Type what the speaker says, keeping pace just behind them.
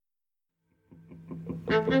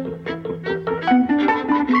Hello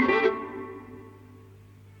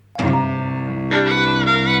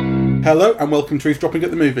and welcome to Eavesdropping at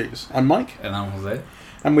the Movies. I'm Mike. And I'm Jose.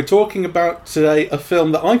 And we're talking about today a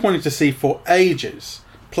film that I've wanted to see for ages,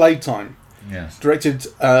 Playtime. Yes. Directed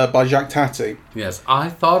by Jacques Tati. Yes, I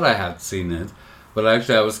thought I had seen it, but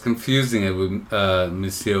actually I was confusing it with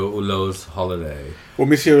Monsieur Hulot's Holiday. Well,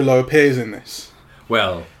 Monsieur Hulot appears in this.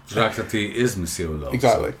 Well, Jacques Tati is Monsieur Hulot.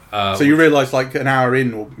 Exactly. So you realised like an hour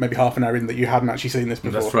in, or maybe half an hour in, that you hadn't actually seen this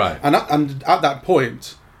before. That's right. And at that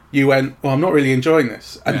point, you went, well, I'm not really enjoying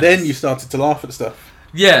this. And then you started to laugh at stuff.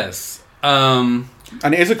 Yes. And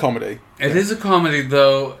it is a comedy. It is a comedy,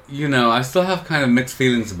 though, you know, I still have kind of mixed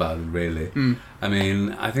feelings about it, really. I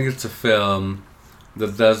mean, I think it's a film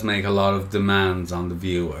that does make a lot of demands on the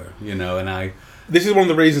viewer, you know, and This is one of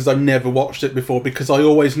the reasons I've never watched it before, because I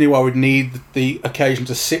always knew I would need the occasion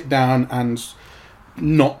to sit down and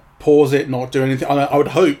not pause it, not do anything. I would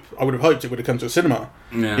have hoped it would have come to a cinema.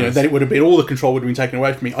 Yes. You know, then it would have been, all the control would have been taken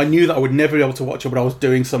away from me. I knew that I would never be able to watch it, but I was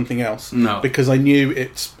doing something else. No. Because I knew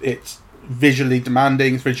it's visually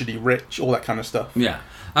demanding, it's visually rich, all that kind of stuff. Yeah.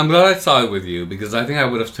 I'm glad I saw it with you, because I think I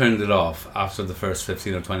would have turned it off after the first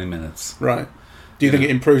 15 or 20 minutes. Right. Do you think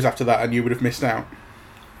it improves after that and you would have missed out?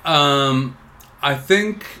 I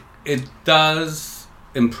think it does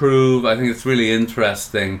improve. I think it's really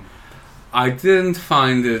interesting. I didn't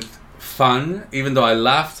find it fun, even though I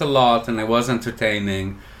laughed a lot and it was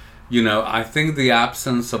entertaining. You know, I think the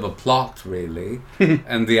absence of a plot, really,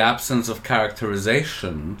 and the absence of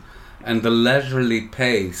characterization and the leisurely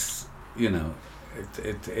pace, you know,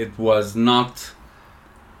 it was not...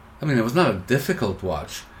 I mean, it was not a difficult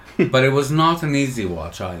watch, but it was not an easy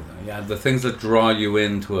watch either. Yeah, the things that draw you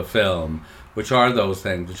into a film, which are those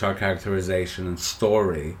things, which are characterization and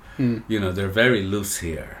story, you know, they're very loose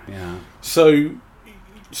here. Yeah. So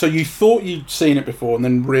you thought you'd seen it before and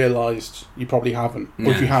then realised you probably haven't. Or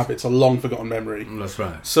Yes. if you have, it's a long forgotten memory. That's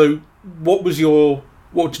right. So what did you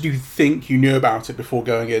think you knew about it before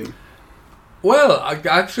going in? Well, I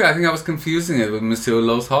think I was confusing it with Monsieur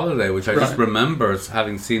Hulot's Holiday, which I just remember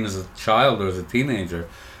having seen as a child or as a teenager,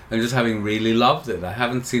 and just having really loved it. I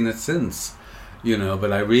haven't seen it since, you know,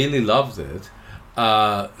 but I really loved it.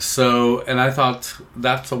 And I thought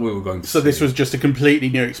that's what we were going to see. So this was just a completely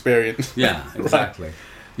new experience. Yeah, exactly. Right.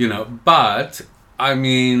 You know, but, I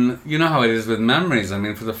mean, you know how it is with memories. I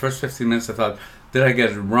mean, for the first 15 minutes I thought, did I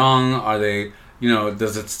get it wrong? Are they... You know,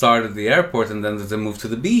 does it start at the airport and then does it move to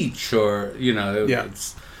the beach? Or, you know,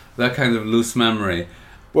 it's that kind of loose memory.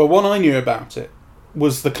 Well, what I knew about it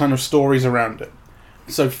was the kind of stories around it.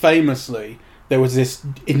 So famously, there was this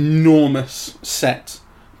enormous set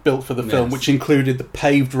built for the film, which included the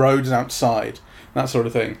paved roads outside, that sort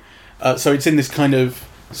of thing. So it's in this kind of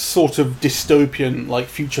sort of dystopian, like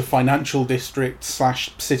future financial district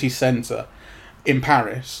 / city centre in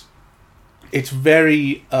Paris. It's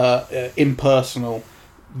very impersonal,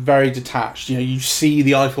 very detached. You know, you see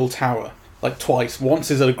the Eiffel Tower like twice.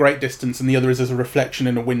 Once is at a great distance, and the other is as a reflection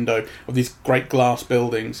in a window of these great glass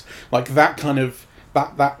buildings. Like that kind of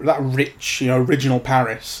that rich, you know, original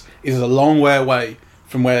Paris is a long way away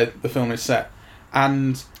from where the film is set.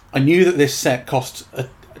 And I knew that this set cost an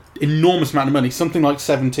enormous amount of money, something like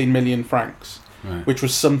 17 million francs. Right. Which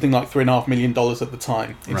was something like $3.5 million at the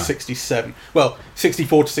time in 67. Well,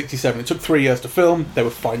 64 to 67. It took 3 years to film. There were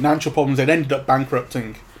financial problems. They'd ended up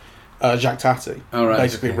bankrupting Jacques Tati,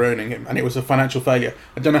 basically ruining him, and it was a financial failure.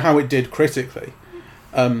 I don't know how it did critically,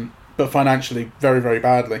 but financially, very, very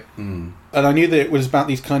badly. And I knew that it was about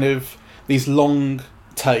these long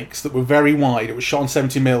takes that were very wide. It was shot on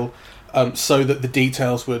 70mm, so that the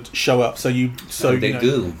details would show up.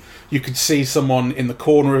 You could see someone in the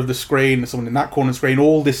corner of the screen, someone in that corner of the screen,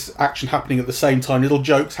 all this action happening at the same time, little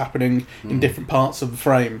jokes happening in different parts of the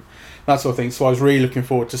frame, that sort of thing. So I was really looking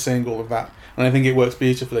forward to seeing all of that, and I think it works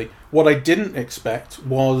beautifully. What I didn't expect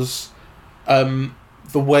was the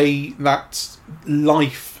way that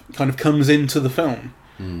life kind of comes into the film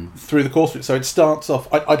through the course of it. So it starts off...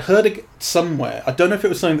 I'd heard it somewhere, I don't know if it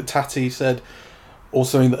was something that Tati said or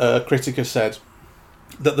something that a critic has said,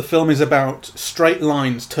 that the film is about straight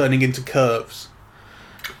lines turning into curves.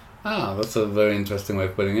 Ah, that's a very interesting way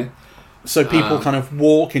of putting it. So people kind of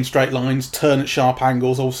walk in straight lines, turn at sharp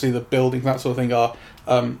angles. Obviously, the buildings, that sort of thing, are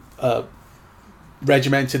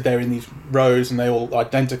regimented. They're in these rows and they're all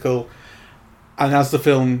identical. And as the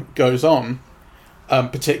film goes on,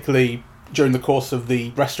 particularly during the course of the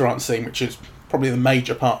restaurant scene, which is probably the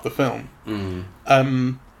major part of the film,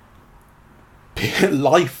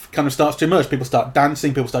 life kind of starts to emerge. People start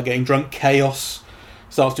dancing, people start getting drunk, chaos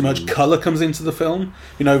starts to emerge, colour comes into the film.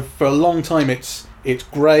 You know, for a long time it's it's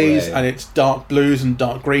greys Grey. and it's dark blues and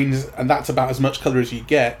dark greens, and that's about as much colour as you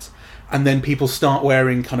get. And then people start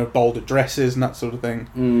wearing kind of bolder dresses and that sort of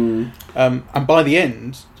thing. And by the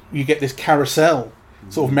end, you get this carousel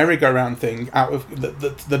sort of merry-go-round thing out of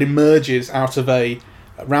that emerges out of a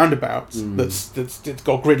roundabout that's it's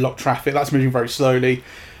got gridlock traffic that's moving very slowly.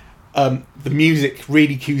 The music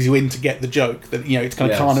really cues you in to get the joke that it's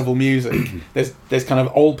kind of carnival music. There's kind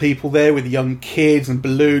of old people there with young kids and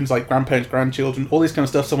balloons, like grandparents, grandchildren, all this kind of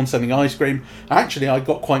stuff. Someone selling ice cream. Actually, I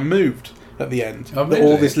got quite moved at the end that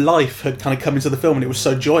all this life had kind of come into the film, and it was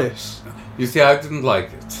so joyous. You see, I didn't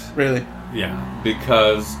like it. Really? Yeah,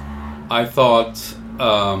 because I thought,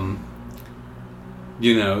 the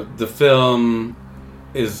film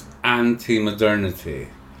is anti-modernity,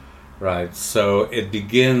 right? So it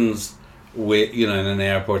begins with, in an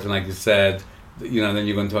airport, and like you said, then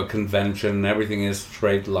you go into a convention, and everything is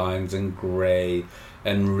straight lines and grey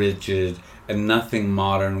and rigid, and nothing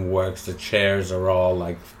modern works. The chairs are all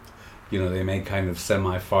like, they make kind of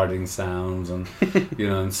semi-farting sounds and,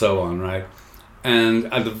 and so on, right?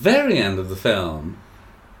 And at the very end of the film,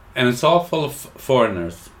 and it's all full of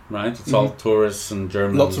foreigners, right? It's all tourists and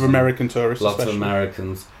Germans. Lots of American tourists, Lots especially. of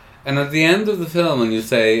Americans. And at the end of the film, when you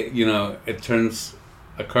say, it turns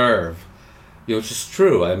a curve, which is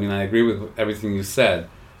true. I mean, I agree with everything you said.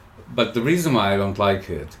 But the reason why I don't like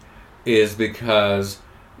it is because,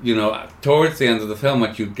 towards the end of the film,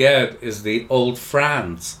 what you get is the old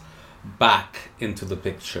France back into the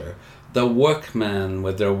picture. The workmen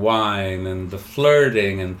with their wine and the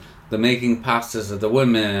flirting and the making passes at the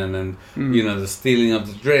women and the stealing of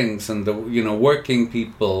the drinks and the working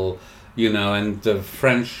people, and the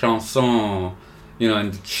French chanson,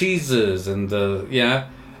 and the cheeses and the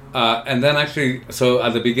and then actually, so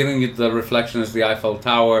at the beginning the reflection is the Eiffel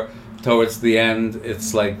Tower. Towards the end,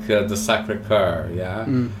 it's like the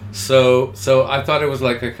Sacré-Cœur. So I thought it was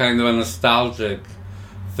like a kind of a nostalgic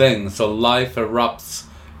thing. So life erupts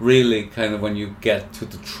really kind of when you get to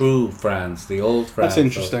the true France, the old France. That's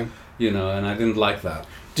interesting. So, and I didn't like that.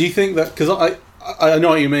 Do you think that, because I know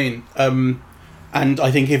what you mean, and I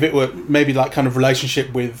think if it were maybe like kind of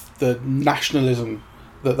relationship with the nationalism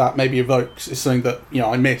that maybe evokes is something that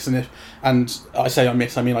I miss, and I say I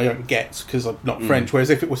miss, I mean I don't get, because I'm not French. Whereas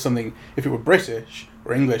if it were British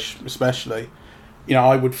or English especially,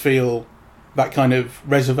 I would feel that kind of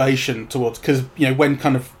reservation towards, because when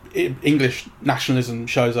kind of English nationalism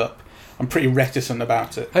shows up, I'm pretty reticent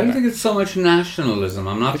about it. I don't think it's so much nationalism.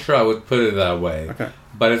 I'm not sure I would put it that way. Okay.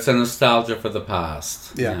 But it's a nostalgia for the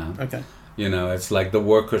past. Yeah. Okay. It's like the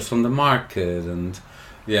workers from the market, and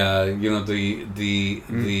the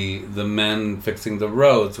men fixing the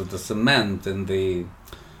roads with the cement and the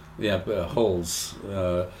holes.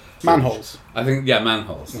 Manholes. I think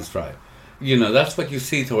manholes. That's right. That's what you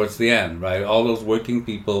see towards the end, right? All those working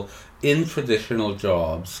people in traditional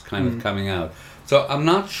jobs kind of coming out. So I'm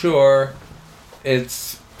not sure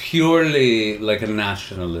it's purely like a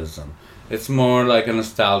nationalism. It's more like a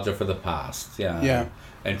nostalgia for the past,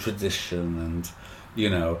 and tradition, and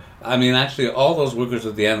I mean, actually, all those workers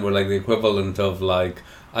at the end were like the equivalent of like,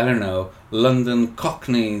 I don't know, London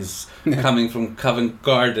Cockneys coming from Covent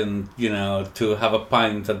Garden, to have a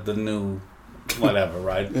pint at the new whatever,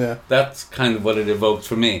 right? Yeah. That's kind of what it evoked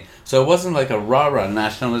for me. So it wasn't like a rah-rah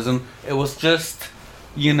nationalism. It was just,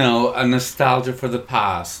 a nostalgia for the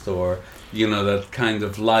past, or, that kind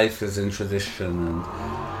of life is in tradition,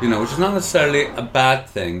 and, which is not necessarily a bad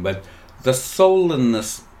thing, but the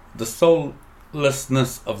soullessness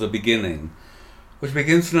of the beginning, which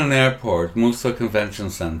begins in an airport, moves to a convention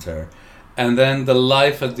center, and then the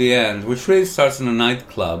life at the end, which really starts in a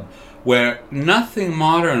nightclub, where nothing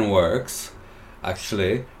modern works,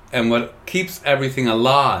 actually, and what keeps everything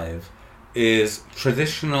alive is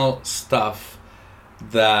traditional stuff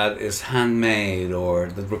that is handmade or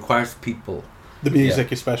that requires people. The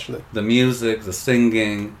music, especially. The music, the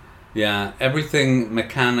singing, everything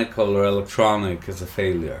mechanical or electronic is a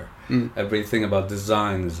failure. Everything about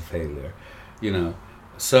design is a failure,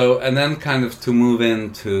 So, and then kind of to move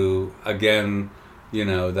into, again,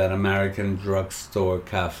 that American drugstore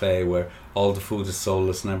cafe where all the food is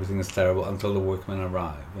soulless and everything is terrible until the workmen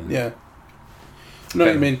arrive. Yeah. I know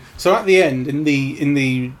what you mean. So at the end, in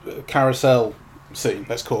the carousel scene,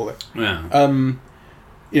 let's call it. Yeah.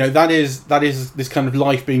 That is this kind of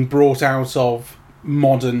life being brought out of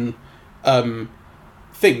modern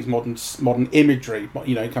things, modern imagery,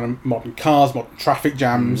 kind of modern cars, modern traffic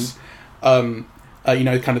jams. Kind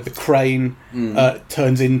of the crane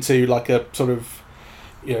turns into like a sort of,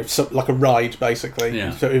 like a ride, basically.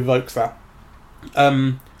 Yeah. So it evokes that.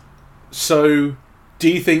 So do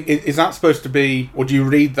you think, is that supposed to be, or do you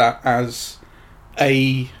read that as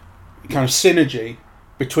a kind of synergy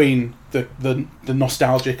between the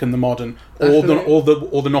nostalgic and the modern, or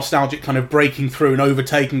the nostalgic kind of breaking through and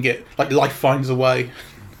overtaking it, like Life Finds a Way.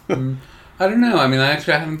 I don't know. I mean, I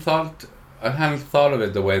haven't thought of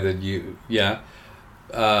it the way that you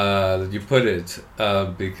that you put it,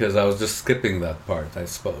 because I was just skipping that part, I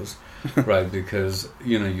suppose. Right, because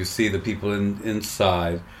you see the people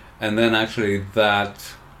inside, and then actually that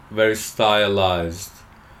very stylized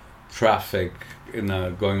traffic,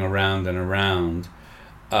 going around and around.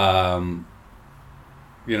 I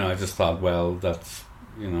just thought, well, that's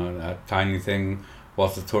a tiny thing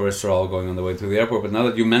whilst the tourists are all going on the way to the airport. But now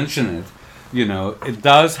that you mention it, it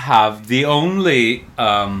does have the only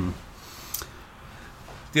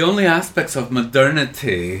aspects of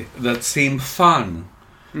modernity that seem fun.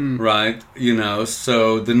 Right,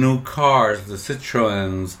 so the new cars, the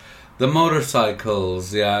Citroens, the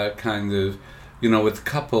motorcycles, kind of, with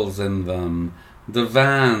couples in them, the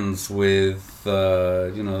vans with,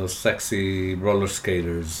 sexy roller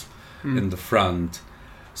skaters in the front.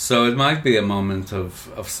 So it might be a moment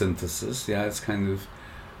of synthesis. It's kind of,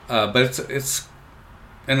 but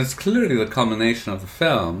it's clearly the culmination of the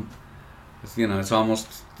film. It's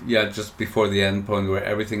almost just before the end point where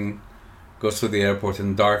everything goes through the airport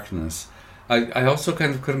in darkness. I also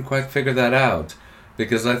kind of couldn't quite figure that out,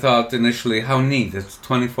 because I thought initially, how neat, it's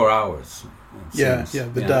 24 hours.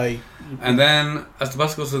 The day. And then as the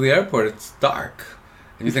bus goes to the airport, it's dark.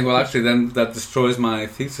 And you think, well, actually, then that destroys my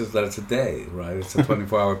thesis that it's a day, right? It's a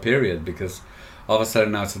 24-hour period, because all of a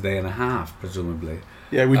sudden now it's a day and a half, presumably.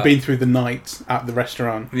 Yeah, we've been through the night at the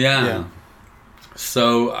restaurant. Yeah.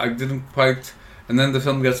 So I didn't quite... And then the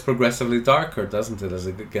film gets progressively darker, doesn't it, as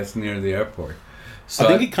it gets near the airport? So I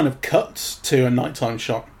think it kind of cuts to a nighttime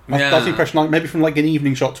shot. That's the impression, like maybe from like an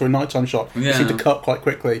evening shot to a nighttime shot. You seem to cut quite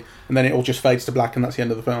quickly, and then it all just fades to black, and that's the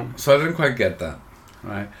end of the film. So I didn't quite get that,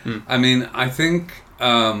 right? I mean, I think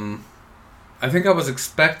I was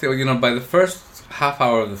expecting, by the first half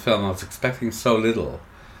hour of the film, I was expecting so little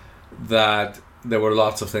that there were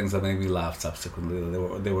lots of things that made me laugh subsequently.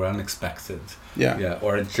 They were unexpected.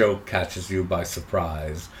 Or a joke catches you by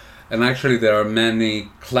surprise. And actually there are many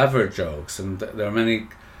clever jokes, and there are many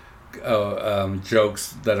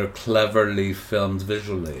jokes that are cleverly filmed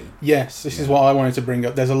visually. Yes, this is what I wanted to bring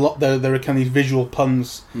up. There's a lot. There are kind of these visual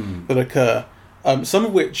puns that occur. Some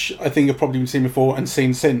of which I think have probably been seen before and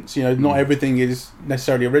seen since. Not everything is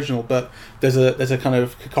necessarily original, but there's a kind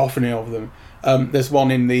of cacophony of them. There's one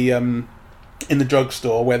in the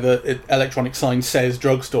drugstore where the electronic sign says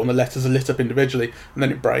drugstore and the letters are lit up individually, and then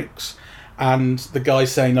it breaks, and the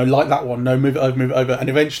guy's saying, no, light that one, no, move it over, and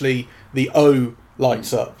eventually the O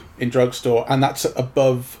lights up in drugstore, and that's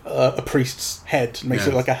above a priest's head, makes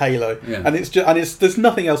it like a halo, and it's there's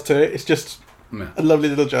nothing else to it, it's just a lovely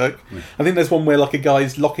little joke. I think there's one where like a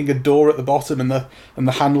guy's locking a door at the bottom, and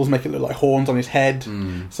the handles make it look like horns on his head,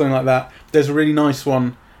 something like that. There's a really nice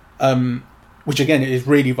one, which again is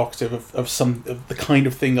really evocative of the kind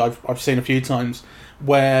of thing I've seen a few times,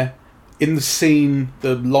 where in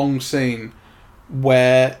the long scene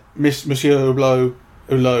where Monsieur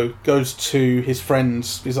Hulot goes to his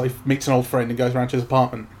friend's, meets an old friend and goes around to his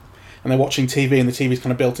apartment, and they're watching TV, and the TV's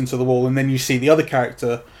kind of built into the wall, and then you see the other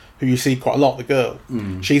character who you see quite a lot, the girl.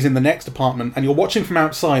 She's in the next apartment, and you're watching from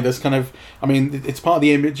outside. There's kind of, it's part of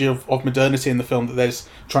the image of modernity in the film that there's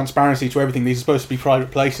transparency to everything. These are supposed to be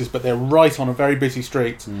private places, but they're right on a very busy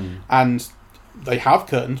street, and they have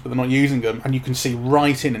curtains, but they're not using them, and you can see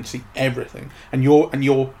right in and see everything. And you're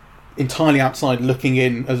entirely outside looking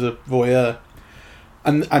in as a voyeur.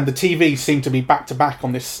 And the TVs seem to be back to back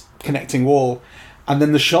on this connecting wall, and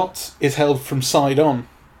then the shot is held from side on.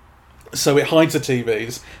 So it hides the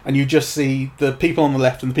TVs, and you just see the people on the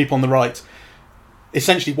left and the people on the right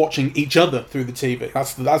essentially watching each other through the TV.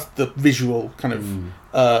 That's the visual kind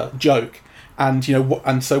of joke. And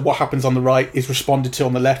and so what happens on the right is responded to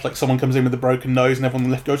on the left, like someone comes in with a broken nose, and everyone on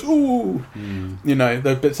the left goes, ooh.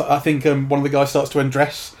 The bits. I think one of the guys starts to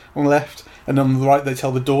undress on the left, and on the right they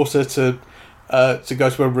tell the daughter to go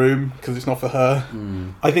to her room because it's not for her.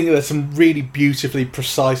 I think there's some really beautifully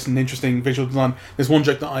precise and interesting visual design. There's one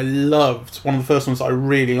joke that I loved, one of the first ones that I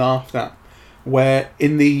really laughed at, where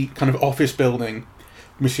in the kind of office building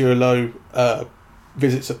Monsieur Hulot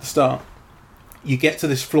visits at the start, you get to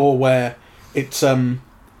this floor where it's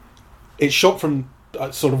shot from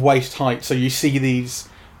sort of waist height, so you see these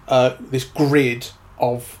this grid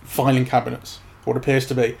of filing cabinets, what appears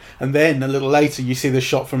to be, and then a little later you see the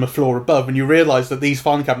shot from a floor above, and you realise that these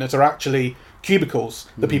filing cabinets are actually cubicles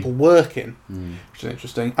that people work in, which is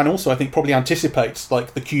interesting, and also I think probably anticipates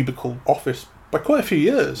like the cubicle office by quite a few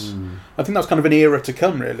years. I think that's kind of an era to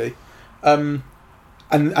come, really.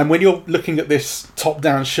 And when you're looking at this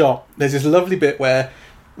top-down shot, there's this lovely bit where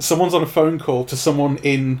someone's on a phone call to someone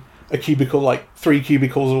in a cubicle, like 3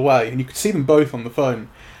 cubicles away, and you can see them both on the phone.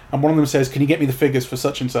 And one of them says, "Can you get me the figures for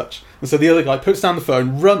such and such?" And so the other guy puts down the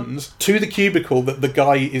phone, runs to the cubicle that the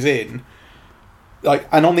guy is in,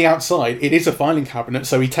 and on the outside, it is a filing cabinet,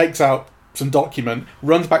 so he takes out some document,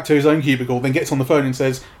 runs back to his own cubicle, then gets on the phone and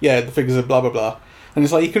says, "Yeah, the figures are blah, blah, blah." And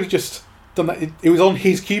it's like, he could have just done that. It was on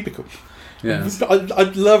his cubicle. Yes. I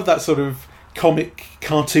love that sort of comic,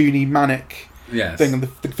 cartoony, manic thing, and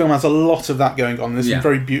the film has a lot of that going on. There's some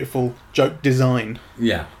very beautiful joke design.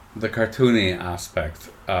 Yeah, the cartoony aspect,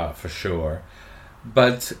 for sure.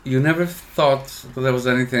 But you never thought that there was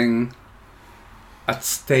anything at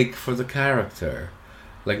stake for the character.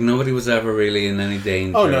 Like, nobody was ever really in any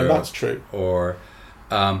danger. Oh, no, that's true. Or,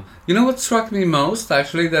 you know what struck me most,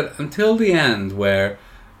 actually? That until the end, where,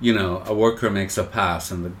 you know, a worker makes a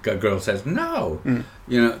pass and the girl says no,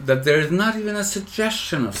 you know, that there is not even a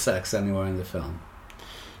suggestion of sex anywhere in the film.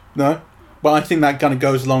 No, but I think that kind of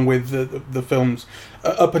goes along with the films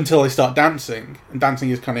up until they start dancing, and dancing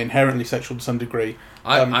is kind of inherently sexual to some degree.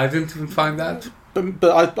 I didn't even find that.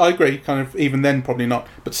 But I agree, kind of, even then probably not.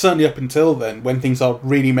 But certainly up until then, when things are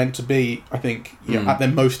really meant to be, I think, you know, at their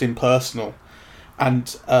most impersonal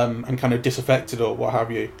and kind of disaffected or what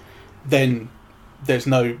have you, then there's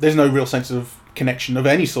no real sense of connection of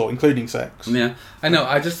any sort, including sex. Yeah, I know.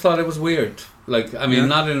 I just thought it was weird. Like, I mean,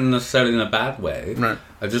 not necessarily in a bad way. Right.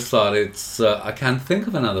 I just thought it's... I can't think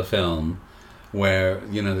of another film where,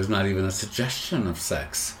 you know, there's not even a suggestion of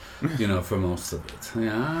sex, you know, for most of it.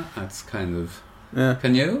 Yeah, that's kind of... Yeah.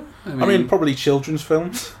 Can you? I mean probably children's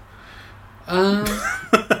films. Okay,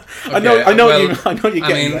 I know what you're getting.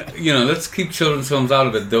 I mean, you know, let's keep children's films out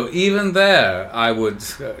of it, though. Even there, I would,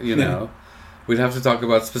 you know, we'd have to talk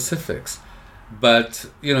about specifics. But,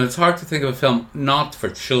 you know, it's hard to think of a film not for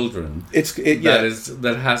children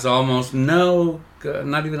that has almost no,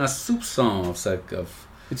 not even a soupçon of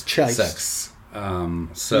it's chase. sex. I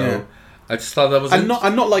just thought that was... And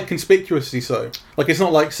not like conspicuously so. Like, it's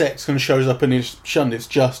not like sex kind of shows up and is shunned, it's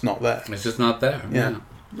just not there. It's just not there. Yeah.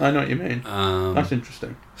 I know what you mean. That's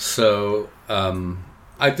interesting. So,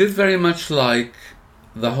 I did very much like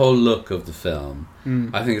the whole look of the film.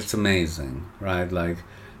 I think it's amazing, right? Like,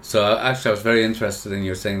 so actually I was very interested in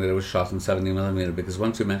your saying that it was shot in 70mm, because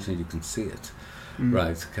once you mention it, you can see it,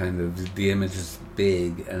 right? Kind of, the image is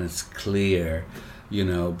big and it's clear, you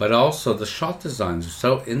know, but also the shot designs are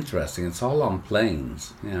so interesting. It's all on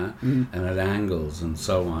planes, and at angles and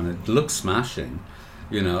so on. It looks smashing,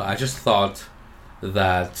 you know. I just thought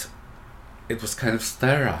that it was kind of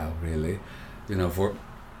sterile, really, you know, for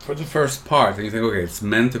the first part. And you think, okay, it's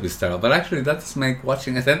meant to be sterile, but actually that doesn't make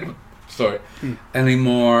watching it any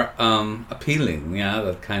more appealing.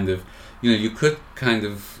 That kind of, you know, you could kind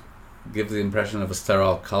of give the impression of a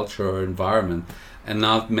sterile culture or environment and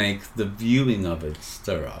not make the viewing of it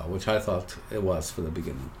sterile, which I thought it was for the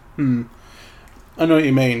beginning. I know what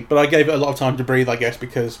you mean, but I gave it a lot of time to breathe, I guess,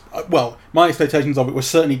 because, well, my expectations of it were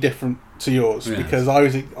certainly different to yours, because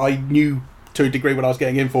I knew to a degree what I was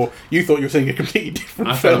getting in for. You thought you were seeing a completely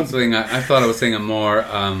different film. I thought I was seeing a more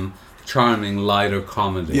charming, lighter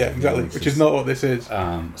comedy. Yeah, exactly, which is not what this is.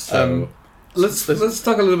 Let's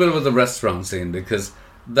talk a little bit about the restaurant scene, because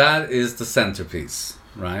that is the centerpiece,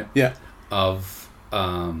 right? Yeah. Of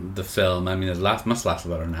the film. I mean, it must last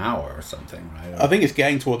about an hour or something, right? I think it's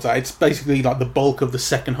getting towards that. It's basically like the bulk of the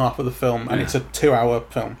second half of the film, and it's a 2-hour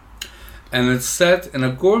film. And it's set in a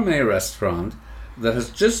gourmet restaurant that has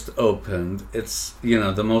just opened. It's, you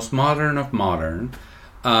know, the most modern of modern.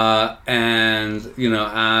 And, you know,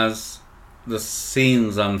 as the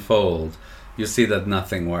scenes unfold, you see that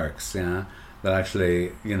nothing works, that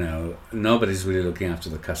actually, you know, nobody's really looking after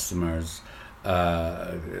the customers.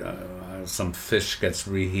 Some fish gets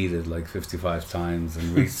reheated like 55 times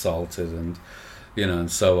and resalted, and, you know,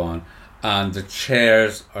 and so on. And the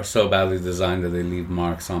chairs are so badly designed that they leave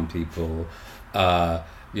marks on people.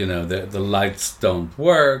 You know, the lights don't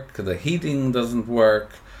work, the heating doesn't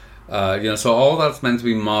work. You know, so all that's meant to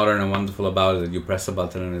be modern and wonderful about it, that you press a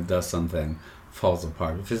button and it does something, falls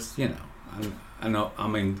apart, which is, you know, I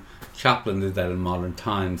mean, Chaplin did that in modern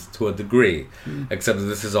times to a degree, except that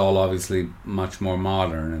this is all obviously much more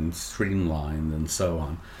modern and streamlined and so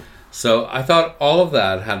on. So I thought all of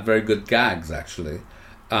that had very good gags, actually.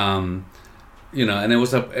 You know, and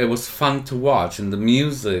it was fun to watch, and the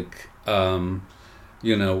music,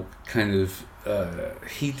 you know, kind of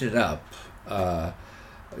heated up,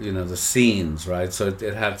 you know, the scenes, right? So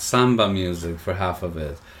it had samba music for half of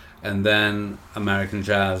it, and then American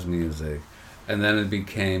jazz music, and then it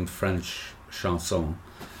became French chanson.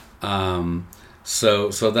 So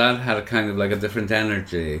that had a kind of like a different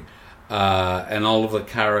energy, and all of the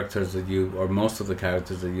characters or most of the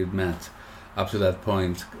characters that you'd met up to that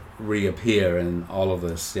point reappear in all of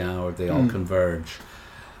this, or they all converge.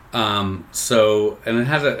 And it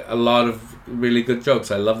had a lot of really good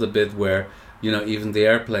jokes. I love the bit where, even the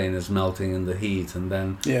airplane is melting in the heat, and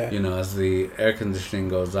then, as the air conditioning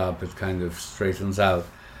goes up, it kind of straightens out.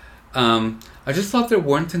 I just thought there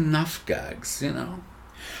weren't enough gags,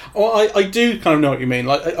 Well, I do kind of know what you mean.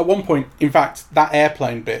 Like, at one point, in fact, that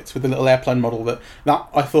airplane bit with the little airplane model, that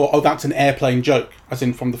I thought, that's an airplane joke, as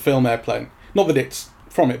in from the film Airplane. Not that it's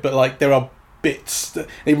from it, but like there are bits that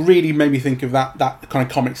it really made me think of that kind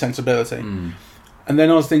of comic sensibility. And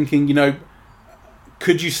then I was thinking,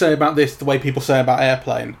 could you say about this the way people say about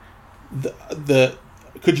Airplane?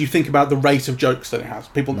 Could you think about the rate of jokes that it has?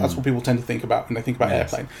 That's what people tend to think about when they think about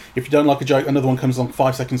Airplane. If you don't like a joke, another one comes along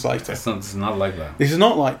 5 seconds later. It's not like that. This is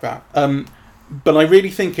not like that. But I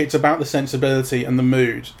really think it's about the sensibility and the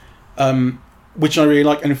mood, which I really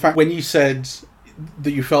like. And in fact, when you said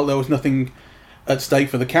that you felt there was nothing at stake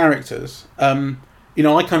for the characters, I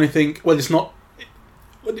kind of think, well, it's not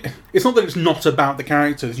that it's not about the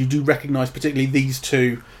characters. You do recognise particularly these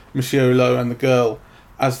two, Monsieur Hulot and the girl,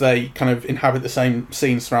 as they kind of inhabit the same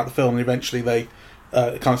scenes throughout the film, and eventually they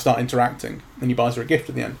kind of start interacting, and he buys her a gift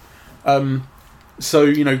at the end.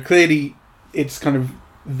 So clearly it's kind of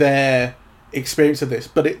their experience of this,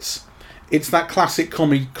 but it's that classic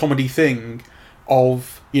comedy thing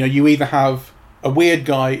of, you either have a weird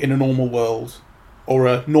guy in a normal world or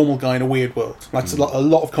a normal guy in a weird world. That's a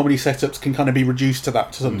lot of comedy setups can kind of be reduced to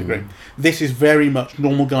that to some degree. This is very much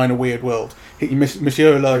normal guy in a weird world.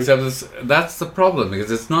 Monsieur Hulot. Except that's the problem,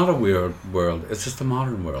 because it's not a weird world. It's just a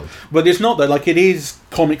modern world. But it's not, though. Like, it is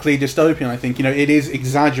comically dystopian, I think. It is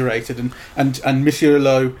exaggerated, and Monsieur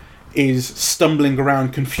Hulot is stumbling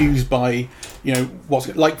around, confused by,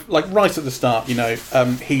 what's like right at the start.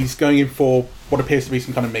 He's going in for what appears to be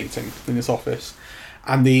some kind of meeting in this office,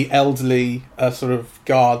 and the elderly sort of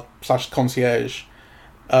guard / concierge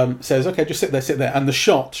says, "Okay, just sit there," and the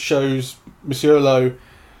shot shows Monsieur Hulot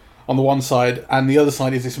on the one side, and the other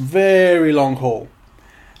side is this very long hall,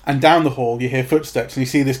 and down the hall you hear footsteps, and you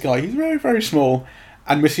see this guy. He's very, very small,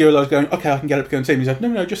 and Monsieur Hulot's going, "Okay, I can get up, go and see him." He's like,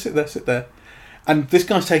 "No, just sit there." And this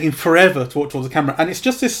guy's taking forever to walk towards the camera, and it's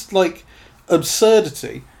just this like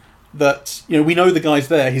absurdity that we know the guy's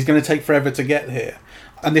there. He's going to take forever to get here,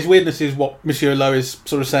 and this weirdness is what Monsieur Hulot is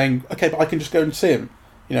sort of saying. Okay, but I can just go and see him.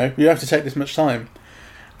 You don't have to take this much time.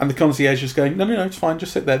 And the concierge is going, no, it's fine.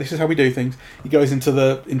 Just sit there. This is how we do things. He goes into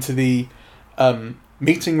the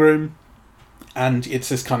meeting room, and it's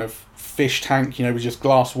this kind of fish tank, with just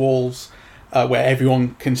glass walls where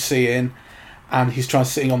everyone can see in. And he's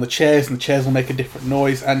sitting on the chairs, and the chairs will make a different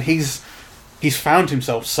noise. And he's found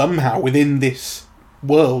himself somehow within this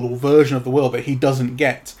world or version of the world that he doesn't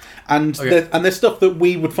get. And there's stuff that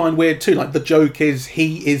we would find weird too. Like, the joke is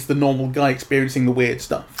he is the normal guy experiencing the weird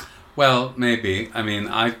stuff. Well, maybe. I mean,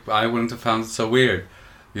 I wouldn't have found it so weird.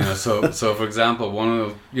 So for example, one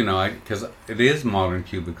of because it is modern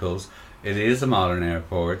cubicles, it is a modern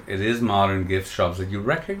airport, it is modern gift shops that you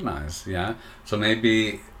recognize. Yeah. So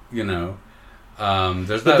maybe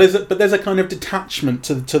there's that. But there's a kind of detachment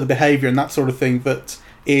to the behaviour and that sort of thing that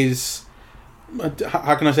is,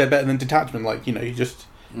 how can I say it better than detachment? Like, you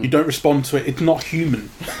don't respond to it. It's not human.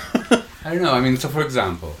 I don't know. I mean, so for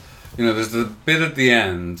example, there's the bit at the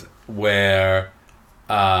end where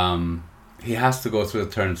he has to go through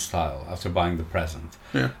the turnstile after buying the present.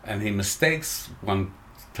 Yeah. And he mistakes one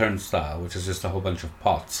turnstile, which is just a whole bunch of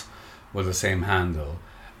pots with the same handle.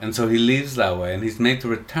 And so he leaves that way, and he's made to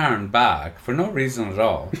return back, for no reason at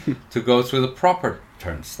all, to go through the proper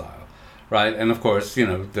turnstile, right? And of course,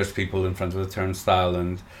 there's people in front of the turnstile,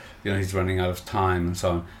 and, he's running out of time and so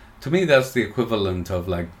on. To me, that's the equivalent of,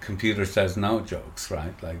 like, computer says no jokes,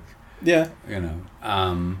 right? Like, yeah.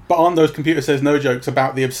 But aren't those computer says no jokes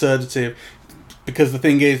about the absurdity of... Because the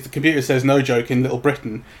thing is, the computer says no joke in Little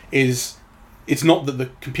Britain is... It's not that the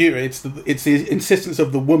computer... It's the insistence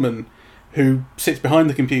of the woman who sits behind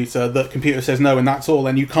the computer that computer says no, and that's all,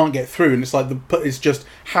 and you can't get through, and it's like it's just,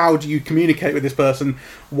 how do you communicate with this person?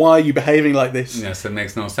 Why are you behaving like this? Yes, it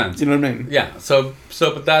makes no sense. You know what I mean? Yeah. So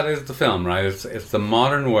but that is the film, right? It's the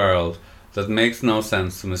modern world that makes no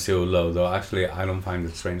sense to Monsieur Hulot, though actually I don't find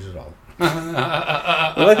it strange at all.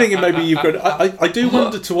 Well, I think maybe you've got... I do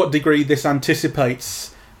wonder to what degree this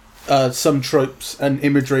anticipates some tropes and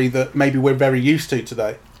imagery that maybe we're very used to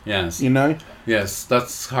today. Yes. Yes,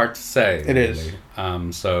 that's hard to say. It really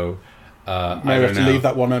is. So maybe I have to leave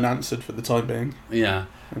that one unanswered for the time being. Yeah.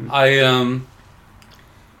 I'm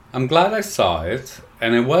glad I saw it,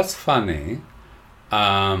 and it was funny,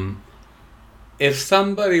 If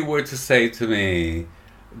somebody were to say to me,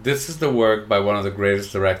 this is the work by one of the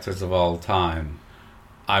greatest directors of all time,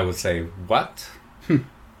 I would say, what?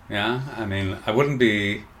 Yeah, I mean, I wouldn't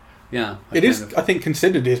be... Yeah. It is, I think,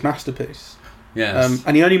 considered his masterpiece. Yes.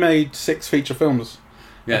 And he only made 6 feature films,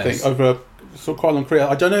 Yes. I think, over quite a long career.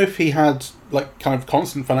 I don't know if he had like kind of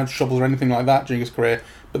constant financial troubles or anything like that during his career,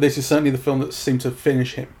 but this is certainly the film that seemed to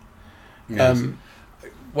finish him. Yes.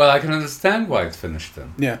 Well, I can understand why it finished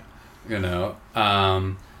him. Yeah. You know,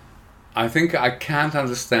 I think I can't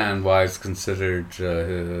understand why it's considered,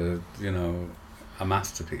 a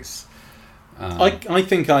masterpiece. I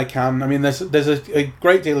think I can. I mean, there's a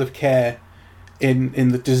great deal of care in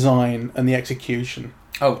the design and the execution.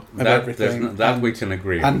 Oh, of everything. We can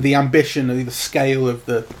agree. And the ambition, the scale of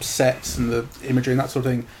the sets and the imagery and that sort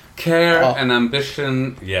of thing. Care and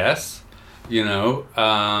ambition, yes. But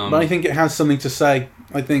I think it has something to say.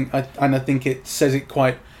 I think it says it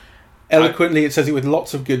quite eloquently. It says it with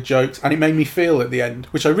lots of good jokes, and it made me feel at the end,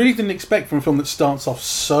 which I really didn't expect from a film that starts off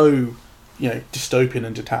so, dystopian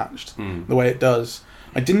and detached the way it does.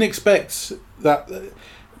 I didn't expect that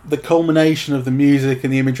the culmination of the music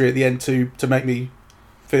and the imagery at the end to make me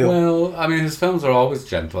feel. Well, I mean, his films are always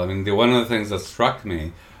gentle. I mean, one of the things that struck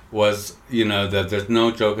me was, that there's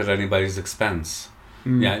no joke at anybody's expense.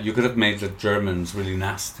 Yeah, you could have made the Germans really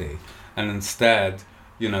nasty, and instead,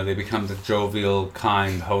 they become the jovial,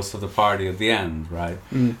 kind host of the party at the end, right?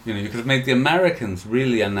 You could have made the Americans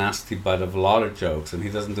really a nasty butt of a lot of jokes, and he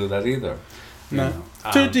doesn't do that either. No,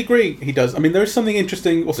 to a degree he does. I mean, there is something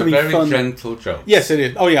interesting or something very fun. Gentle joke. Yes, it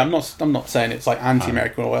is. Oh yeah, I'm not saying it's like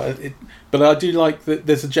anti-American or whatever, but I do like that.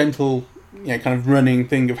 There's a gentle, kind of running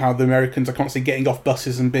thing of how the Americans are constantly getting off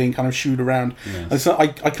buses and being kind of shooed around. Yes. And so I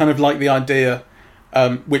kind of like the idea,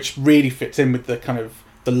 which really fits in with the kind of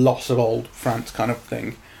the loss of old France kind of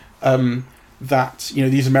thing. That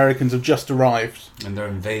these Americans have just arrived and they're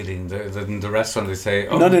invading. In the restaurant they say,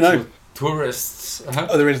 "Oh, no. tourists."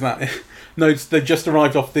 Oh, there is that. No, they've just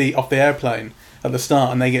arrived off the airplane at the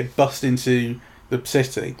start, and they get bussed into the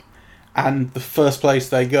city, and the first place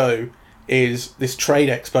they go is this trade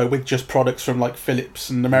expo with just products from like Philips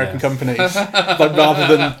and American companies, like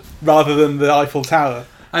rather than the Eiffel Tower.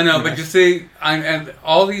 I know, but you see, and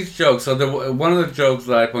all these jokes. So one of the jokes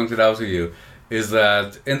that I pointed out to you is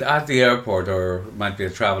that at the airport, or it might be a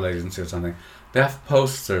travel agency or something, they have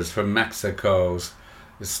posters from Mexico's,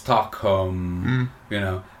 Stockholm,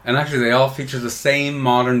 and actually they all feature the same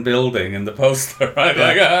modern building in the poster,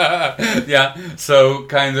 right? So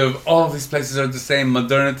kind of all these places are the same.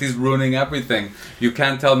 Modernity's ruining everything. You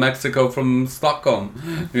can't tell Mexico from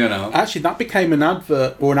Stockholm, Actually, that became an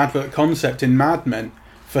advert or an advert concept in Mad Men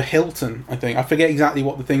for Hilton, I think. I forget exactly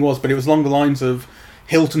what the thing was, but it was along the lines of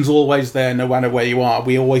Hilton's always there no matter where you are.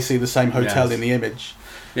 We always see the same hotel in the image.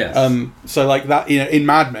 Yes. So like that, in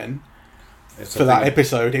Mad Men, for that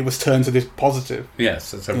episode, it was turned to this positive.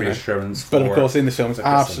 Yes, it's a reassurance. But of course, in this film, it's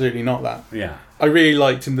absolutely not that. Yeah. I really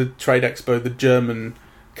liked in the Trade Expo the German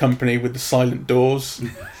company with the silent doors.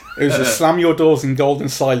 It was a slam your doors in golden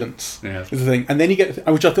silence. Yes. Is the thing, and then you get,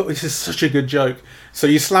 which I thought this is such a good joke. So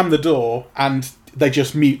you slam the door and they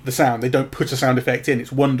just mute the sound. They don't put a sound effect in.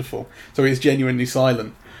 It's wonderful. So it's genuinely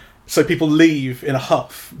silent. So people leave in a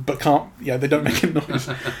huff, but can't. They don't make a noise.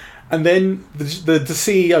 And then the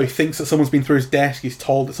CEO thinks that someone's been through his desk. He's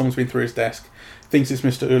told that someone's been through his desk. Thinks it's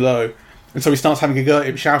Mr. Hulot. And so he starts having a go at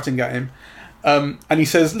him, shouting at him. And he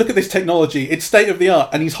says, "Look at this technology. It's state of the art."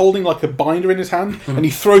 And he's holding like a binder in his hand, and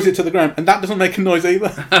he throws it to the ground. And that doesn't make a noise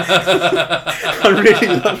either. I really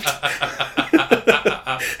loved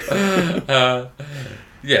it.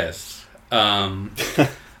 Yes.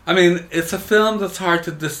 I mean, it's a film that's hard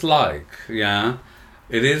to dislike, yeah?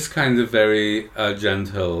 It is kind of very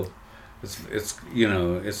gentle.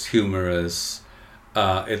 It's humorous.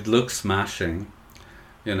 It looks smashing,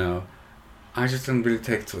 I just didn't really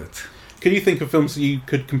take to it. Can you think of films that you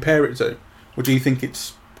could compare it to? Or do you think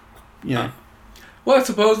it's, Well, I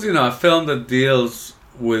suppose, a film that deals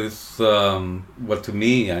with what to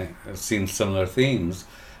me seems similar themes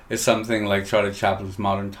is something like Charlie Chaplin's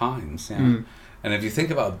Modern Times, And if you think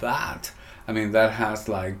about that, I mean, that has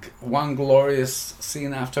like one glorious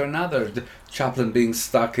scene after another. Chaplin being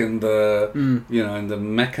stuck in the, in the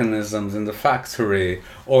mechanisms in the factory,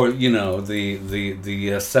 or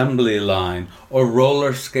the assembly line, or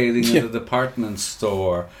roller skating in the department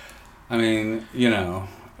store. I mean,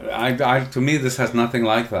 to me, this has nothing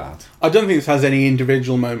like that. I don't think this has any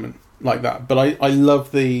individual moment like that, but I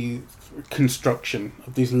love the construction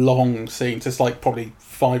of these long scenes. It's like probably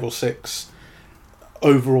 5 or 6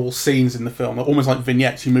 overall scenes in the film, almost like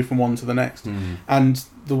vignettes. You move from one to the next, and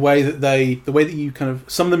the way that you kind of,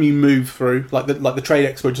 some of them you move through, like the Trade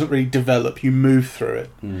Expo doesn't really develop. You move through it,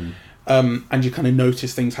 and you kind of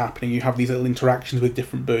notice things happening. You have these little interactions with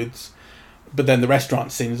different booths. But then the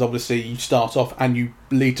restaurant scene is obviously you start off and you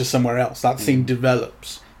lead to somewhere else. That scene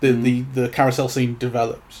develops. The carousel scene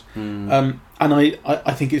develops. And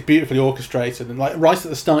I think it's beautifully orchestrated. And like right at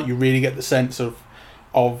the start, you really get the sense of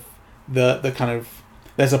the kind of,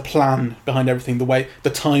 there's a plan behind everything. The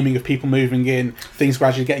timing of people moving in, things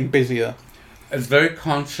gradually getting busier. It's very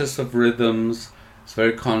conscious of rhythms. It's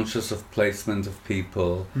very conscious of placement of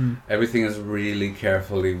people. Everything is really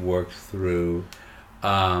carefully worked through.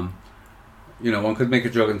 One could make a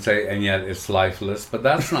joke and say, and yet it's lifeless, but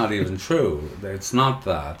that's not even true. It's not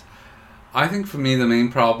that. I think for me the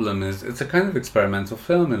main problem is it's a kind of experimental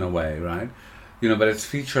film in a way, right? But it's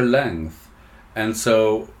feature length. And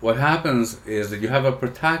so what happens is that you have a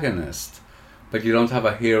protagonist, but you don't have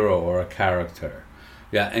a hero or a character.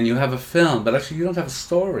 Yeah, and you have a film, but actually you don't have a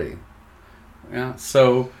story. Yeah,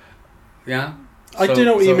 so, yeah. I do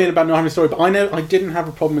know what you mean about not having a story, but I know I didn't have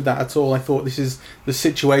a problem with that at all. I thought this is the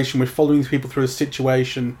situation. We're following these people through a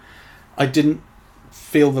situation. I didn't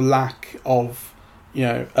feel the lack of,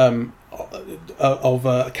 a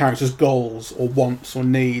character's goals or wants or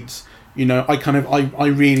needs.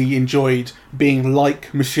 I really enjoyed being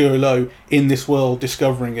like Monsieur Hulot in this world,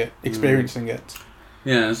 discovering it, experiencing it.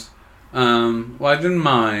 Yes. Well, I didn't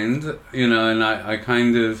mind, and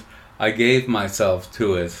I gave myself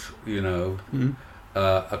to it,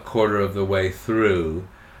 a quarter of the way through,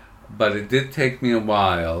 but it did take me a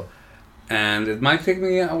while, and it might take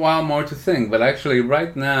me a while more to think, but actually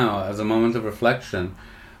right now, as a moment of reflection,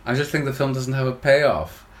 I just think the film doesn't have a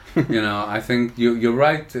payoff. I think you're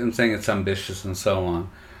right in saying it's ambitious and so on,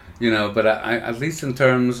 but I at least in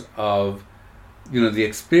terms of, the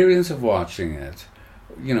experience of watching it,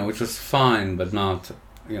 which was fine, but not,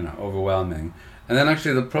 overwhelming. And then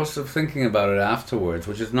actually the process of thinking about it afterwards,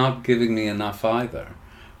 which is not giving me enough either,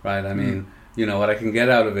 right? I mean, what I can get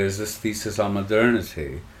out of it is this thesis on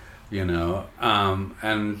modernity, and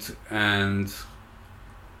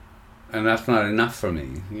that's not enough for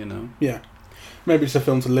me, Yeah. Maybe it's a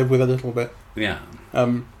film to live with a little bit. Yeah.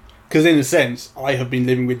 Because in a sense, I have been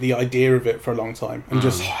living with the idea of it for a long time and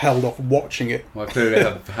just held off watching it. Well, clearly I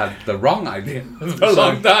have had the wrong idea for a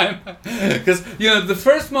long time. Because, the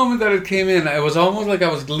first moment that it came in, it was almost like I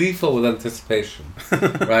was gleeful with anticipation.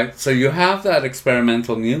 Right? So you have that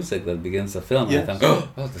experimental music that begins the film. Yes. And I thought,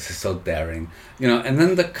 oh, this is so daring. And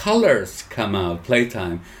then the colors come out,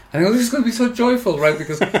 playtime. I think, this is going to be so joyful, right?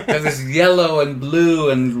 Because there's this yellow and blue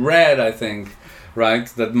and red, I think, right,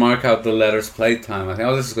 that mark out the letters playtime. I think,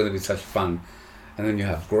 this is going to be such fun. And then you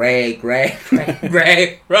have gray, right?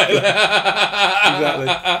 Exactly.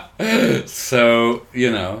 So,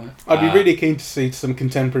 I'd be really keen to see some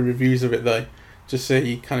contemporary reviews of it, though. Just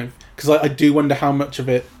see kind of... Because I do wonder how much of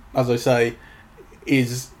it, as I say,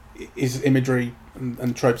 is imagery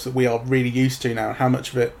and tropes that we are really used to now. How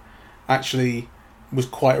much of it actually was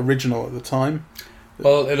quite original at the time.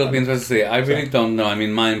 Well, it'll be interesting to see. I really don't know. I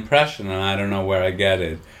mean, my impression, and I don't know where I get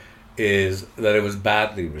it, is that it was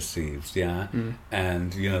badly received, yeah?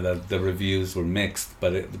 And, that the reviews were mixed,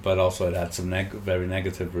 but also it had some very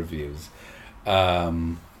negative reviews.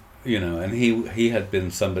 And he had been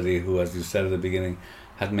somebody who, as you said at the beginning,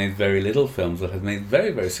 had made very little films, but had made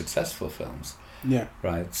very, very successful films. Yeah.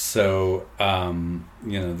 Right? So,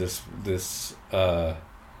 this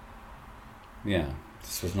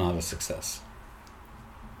was not a success.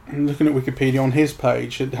 I'm looking at Wikipedia on his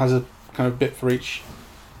page. It has a kind of bit for each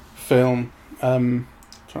film. Trying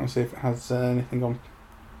to see if it has anything on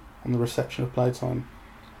the reception of Playtime.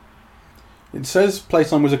 It says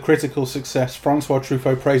Playtime was a critical success. Francois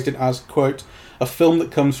Truffaut praised it as, quote, a film that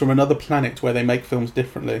comes from another planet where they make films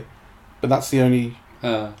differently. But that's the only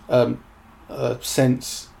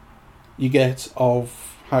sense you get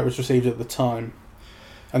of how it was received at the time.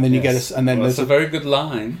 And then you get there's a very good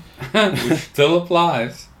line, which still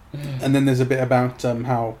applies. And then there's a bit about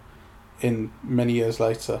how, in many years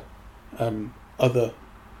later, other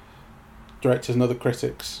directors and other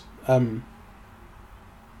critics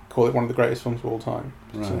call it one of the greatest films of all time.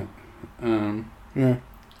 Right. So, yeah.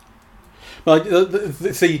 But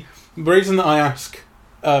the reason that I ask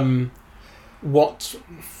what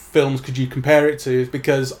films could you compare it to is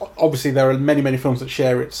because obviously there are many, many films that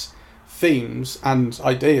share its themes and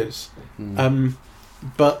ideas.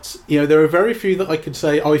 But, there are very few that I could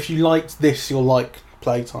say, if you liked this, you'll like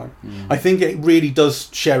Playtime. I think it really does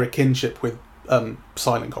share a kinship with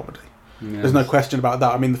silent comedy. Yes. There's no question about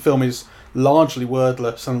that. I mean, the film is largely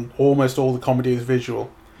wordless, and almost all the comedy is visual.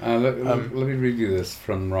 Let me read you this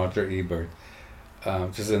from Roger Ebert,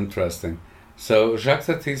 which is interesting. So, Jacques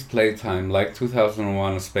Tati's Playtime, like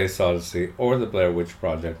 2001 A Space Odyssey, or The Blair Witch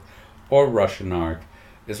Project, or Russian Ark,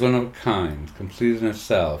 is one of a kind, complete in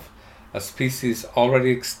itself, a species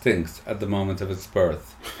already extinct at the moment of its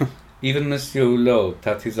birth. Even Monsieur Hulot,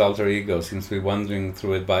 Tati's alter ego, seems to be wandering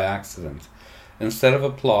through it by accident. Instead of a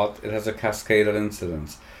plot, it has a cascade of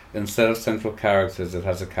incidents. Instead of central characters, it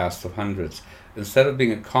has a cast of hundreds. Instead of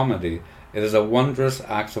being a comedy, it is a wondrous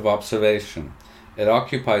act of observation. It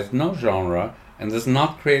occupies no genre and does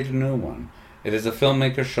not create a new one. It is a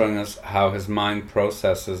filmmaker showing us how his mind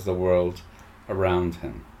processes the world around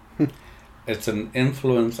him. It's an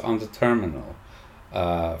influence on the terminal,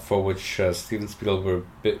 for which Steven Spielberg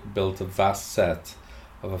built a vast set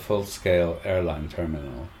of a full-scale airline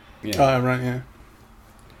terminal. Yeah. Oh, right, yeah.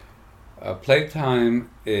 Playtime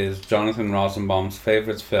is Jonathan Rosenbaum's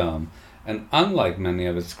favourite film, and unlike many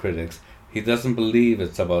of its critics, he doesn't believe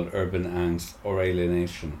it's about urban angst or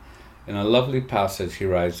alienation. In a lovely passage he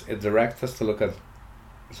writes, "It directs us to look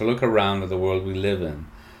around at the world we live in,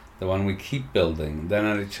 the one we keep building, then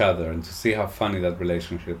at each other, and to see how funny that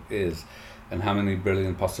relationship is, and how many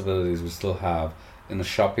brilliant possibilities we still have in a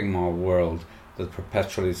shopping mall world that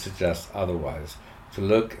perpetually suggests otherwise. To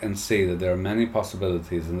look and see that there are many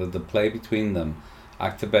possibilities, and that the play between them,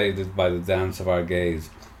 activated by the dance of our gaze,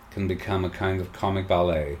 can become a kind of comic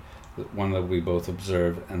ballet, one that we both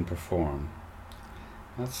observe and perform."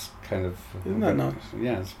 That's kind of... Isn't that nice?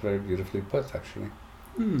 Yeah, it's very beautifully put, actually.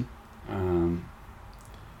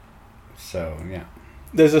 So, yeah.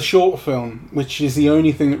 There's a short film, which is the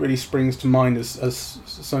only thing that really springs to mind as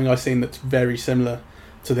something I've seen that's very similar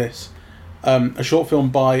to this. A short film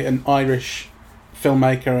by an Irish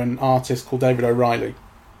filmmaker and artist called David O'Reilly.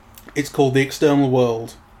 It's called The External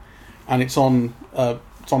World, and it's on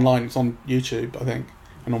it's online. It's on YouTube, I think,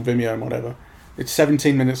 and on Vimeo and whatever. It's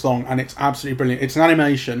 17 minutes long, and it's absolutely brilliant. It's an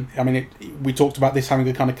animation. I mean, we talked about this having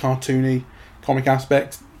a kind of cartoony comic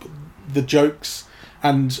aspect. The jokes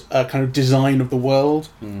and kind of design of the world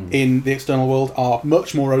in The External World are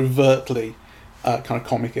much more overtly kind of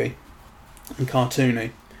comic-y and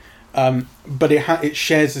cartoony. But it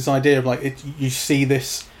shares this idea of like you see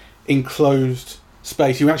this enclosed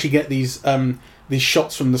space. You actually get these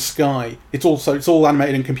shots from the sky. It's all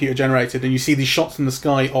animated and computer generated, and you see these shots from the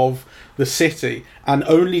sky of the city, and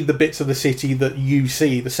only the bits of the city that you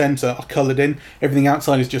see, the centre, are coloured in. Everything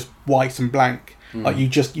outside is just white and blank. Like you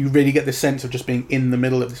really get the sense of just being in the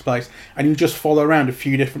middle of this place, and you just follow around a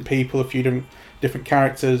few different people, a few different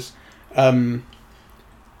characters,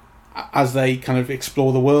 as they kind of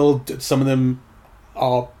explore the world. Some of them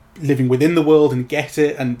are living within the world and get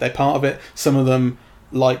it, and they're part of it. Some of them,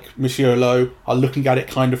 like Monsieur Hulot, are looking at it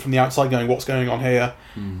kind of from the outside, going, "What's going on here?"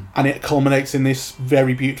 And it culminates in this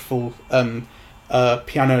very beautiful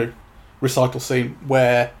piano recital scene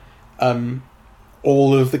where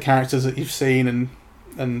all of the characters that you've seen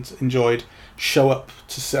and enjoyed show up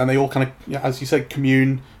and they all kind of, as you said,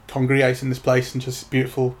 congregate in this place, and just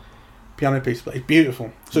beautiful piano piece. But it's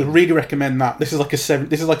beautiful, so I really recommend that. This is like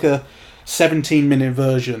a 17-minute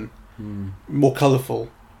version, more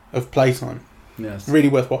colourful, of Playtime. Yes, really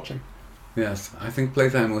worth watching. Yes, I think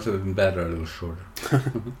Playtime would have been better a little shorter.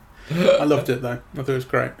 I loved it though. I thought it was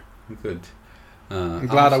great. Good. I'm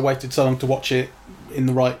glad I waited so long to watch it in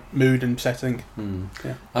the right mood and setting.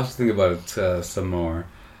 Yeah. I'll have to think about it some more.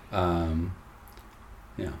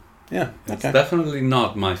 Yeah. It's definitely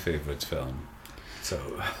not my favourite film. So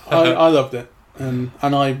I loved it, and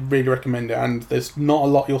I really recommend it. And there's not a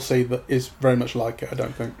lot you'll see that is very much like it, I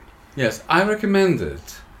don't think. Yes, I recommend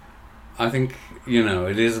it. I think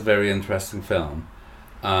it is a very interesting film,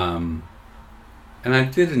 and I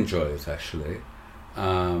did enjoy it actually.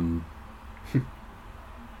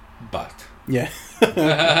 But yeah.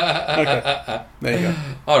 Okay. There you go.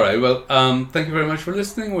 All right. Well, thank you very much for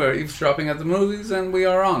listening. We're eavesdropping at the movies, and we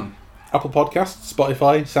are on Apple Podcasts,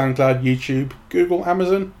 Spotify, SoundCloud, YouTube, Google,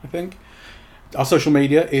 Amazon, I think. Our social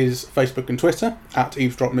media is Facebook and Twitter at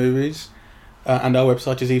Eavesdrop Movies, and our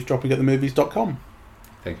website is eavesdroppingatthemovies.com.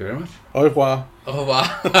 Thank you very much. Au revoir. Au revoir.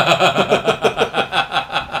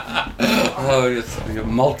 Oh, you're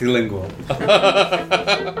multilingual.